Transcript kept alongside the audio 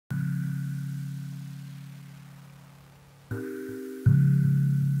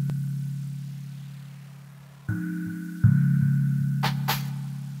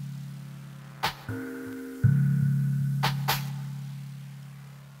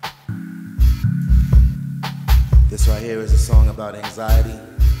This right here is a song about anxiety.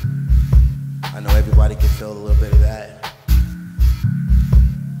 I know everybody can feel a little bit of that.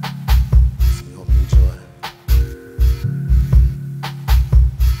 So we hope you enjoy.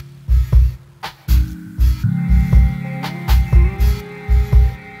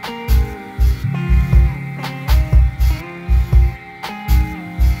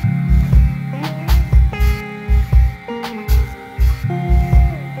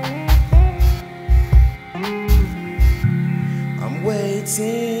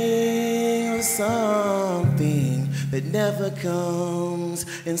 Waiting for something that never comes,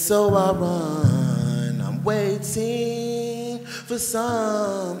 and so I run. I'm waiting for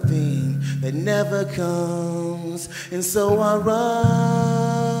something that never comes, and so I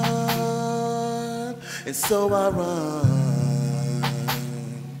run. And so I run.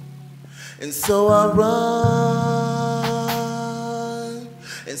 And so I run.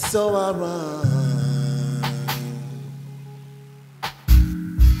 And so I run.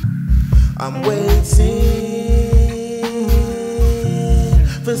 I'm waiting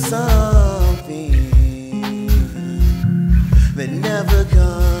for something that never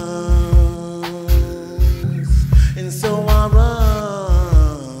comes, and so I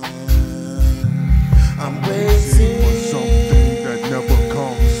run. I'm waiting for something that never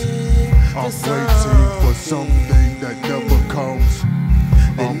comes. I'm waiting for something that never comes.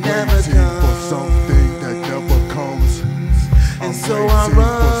 I'm waiting for something that never comes. And so I run.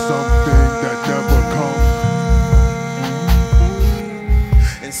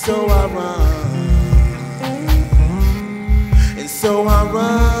 So I run, and so I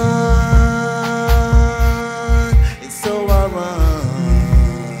run, and so I run.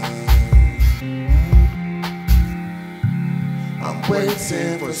 I'm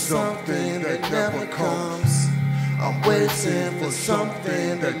waiting for something that never comes. I'm waiting for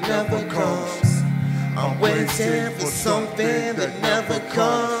something that never comes. I'm waiting for something that never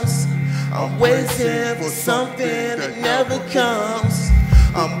comes. I'm waiting for something that never comes.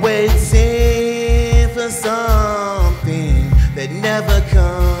 I'm waiting for something that never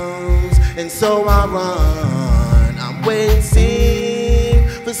comes, and so I run. I'm waiting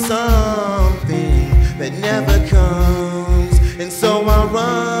for something that never comes, and so I run.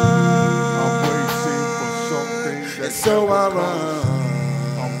 I'm waiting for something that and so I run.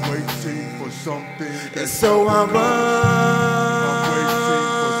 I'm waiting for something that and so I run. I'm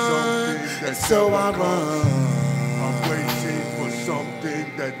waiting for something that and so I run.